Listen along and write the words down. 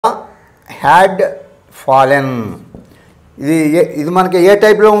Had fallen. ఇది మనకి ఏ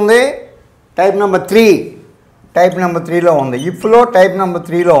టైప్లో ఉంది? Type number 3. టైప్ నెంబర్ 3లో ఉంది. ఇఫ్లో టైప్ నెంబర్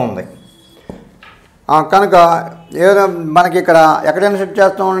 3లో ఉంది. కనుక ఏదో మనకి ఇక్కడ ఎక్కడైనా సెట్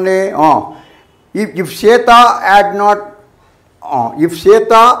చేస్తామండి. If Sita had not, if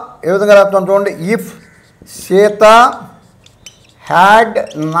Sita ఏ విధంగా రాస్తాం చూడండి. If Sita had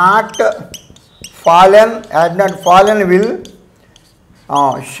not fallen will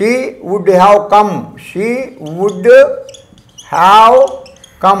she would have come. She would have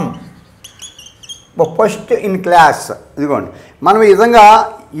come first in class. ఇదిగోండి, మనం ఈ విధంగా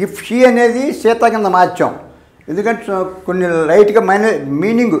ఇఫ్ షీ అనేది సీత కింద మార్చాం. ఎందుకంటే కొన్ని లైట్గా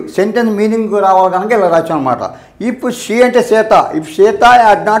మీనింగ్, సెంటెన్స్ మీనింగ్ రావాలి కనుక ఇలా రాచాం అనమాట. ఇఫ్ షీ అంటే Sita, if Sita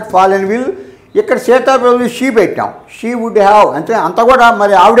had not fallen will, ఇక్కడ సీత షీ పెట్టాం. షీ వుడ్ హ్యావ్ అంటే అంతా కూడా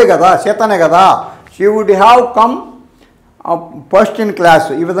మరి ఆవిడే కదా, సీతనే కదా. She would have come first in class.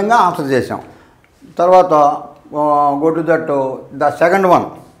 ఈ విధంగా ఆన్సర్ చేసాం. తర్వాత go to the second one.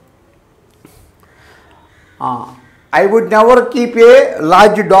 I would never keep a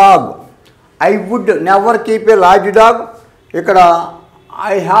large dog. I would never keep a large dog. ఇక్కడ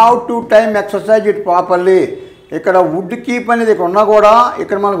I have to time exercise it properly. ఇక్కడ would keep అనేది ఇక్కడ ఉన్నా కూడా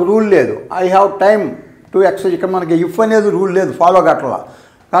ఇక్కడ మనకు రూల్ లేదు. I have time to exercise. ఇక్కడ మనకి ఇఫ్ అనేది రూల్ లేదు, ఫాలో గట్ల.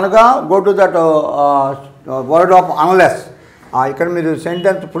 కనుక go to that word of unless. ఇక్కడ మీరు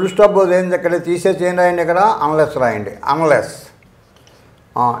సెంటెన్స్ ఫుల్ స్టాప్ ఏంది ఇక్కడ తీసేసి ఏం రాయండి, ఇక్కడ అన్లెస్ రాయండి. అన్లెస్.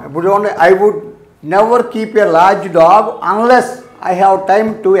 ఇప్పుడు చూడండి, I would never keep a large dog unless I have time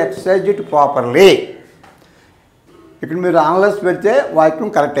to exercise it properly. ఇక్కడ మీరు అన్లెస్ పెడితే వాక్యం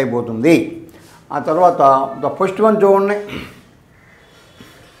కరెక్ట్ అయిపోతుంది. ఆ తర్వాత ద ఫస్ట్ వన్ చూడండి.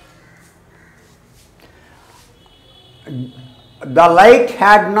 The light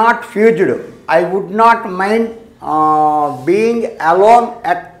had not fused. I would not mind being alone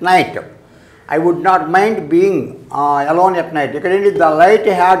at night. I would not mind being alone at night. ఇక్కడ ఏంటి? The light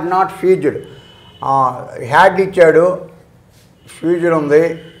had not fused. Had ఇచ్చాడు, future ఉంది.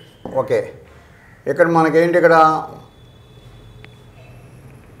 Okay, ఇక్కడ మనకేంటి? ఇక్కడ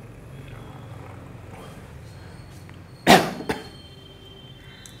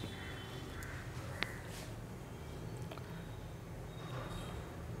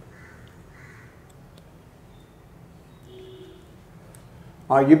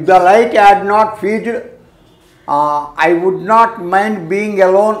if the light had not fused I would not mind being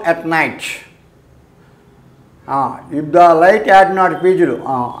alone at night. If the light had not fused,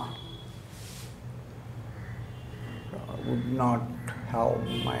 would not have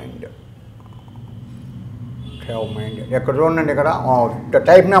mind. ఇక్కడ చూడండి, ఇక్కడ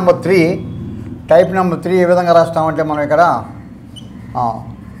type number 3. Type number 3 ఏ విధంగా రాస్తామంటే మనం ఇక్కడ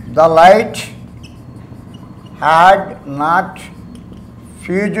the light had not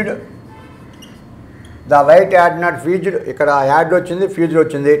fused. The light had not fused. ఇక్కడ had వచ్చింది, fused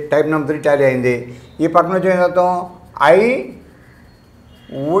వచ్చింది. Type number 3 Tally అయింది. ఈ పక్కన వచ్చిన అర్థం I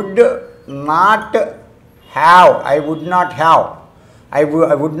would not have. I would not have. I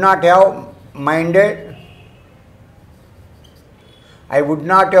would not have minded. I would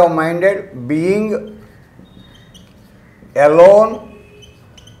not have minded being alone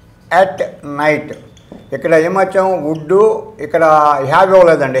at night. ఇక్కడ ఏమొచ్చాం? Would. ఇక్కడ హ్యావ్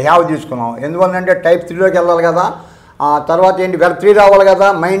ఇవ్వలేదండి, హ్యావ్ తీసుకున్నాం. ఎందువల్లంటే టైప్ 3లోకి వెళ్ళాలి కదా. తర్వాత ఏంటి? వెర్బ్ 3 రావాలి కదా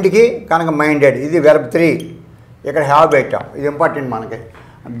మైండ్కి, కనుక మైండెడ్. ఇది వెర్బ్ 3. ఇక్కడ హ్యావ్ పెట్టాం. ఇది ఇంపార్టెంట్ మనకి.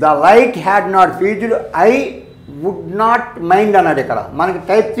 The light had not fused. I would not mind అన్నాడు. ఇక్కడ మనకి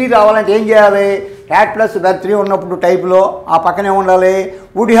టైప్ 3 రావాలంటే ఏం చేయాలి? హ్యాడ్ ప్లస్ వెర్బ్ 3 ఉన్నప్పుడు టైప్లో ఆ పక్కనే ఉండాలి,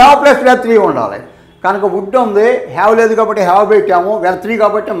 వుడ్ హ్యావ్ ప్లస్ వెర్బ్ 3 ఉండాలి. కనుక వుడ్ ఉంది, హ్యావ్ లేదు కాబట్టి హ్యావ్ పెట్టాము. వెర్బ్ 3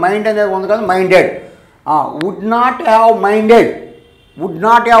 కాబట్టి మైండ్ అనేది ఉంది కదా, minded. Would not have minded. Would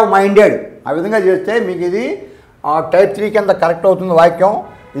not have minded. ఆ విధంగా చేస్తే మీకు ఇది టైప్ 3 కింద కరెక్ట్ అవుతుంది వాక్యం.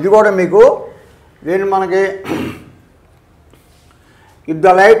 ఇది కూడా మీకు దీన్ని మనకి if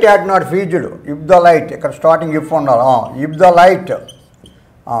the light had not fused. If the light, ఇక్కడ స్టార్టింగ్ ఇఫ్ ఉండాలి. ఇఫ్ ద లైట్,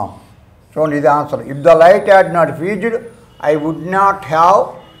 చూడండి ఇది answer. If the light had not fused I would not have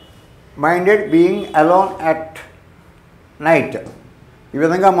minded being alone at night. ఈ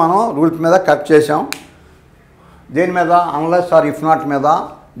విధంగా మనం రూల్స్ మీద cut చేసాం. దేని మీద? అన్లెస్ ఆర్ ఇఫ్ నాట్ మీద.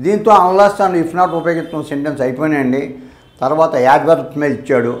 దీంతో అన్లెస్ అండ్ ఇఫ్ నాట్ ఉపయోగిస్తున్న సెంటెన్స్ అయిపోయినాయండి. తర్వాత యాడ్వర్బ్స్ మీద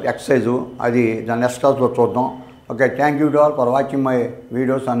ఇచ్చాడు ఎక్సర్సైజు, అది దాని నెక్స్ట్ క్లాస్లో చూద్దాం. Okay, thank you to all for watching my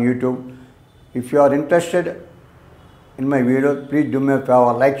videos on YouTube. If you are interested in my video, please do me a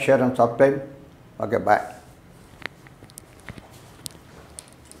favor, like, share and subscribe. Okay, bye.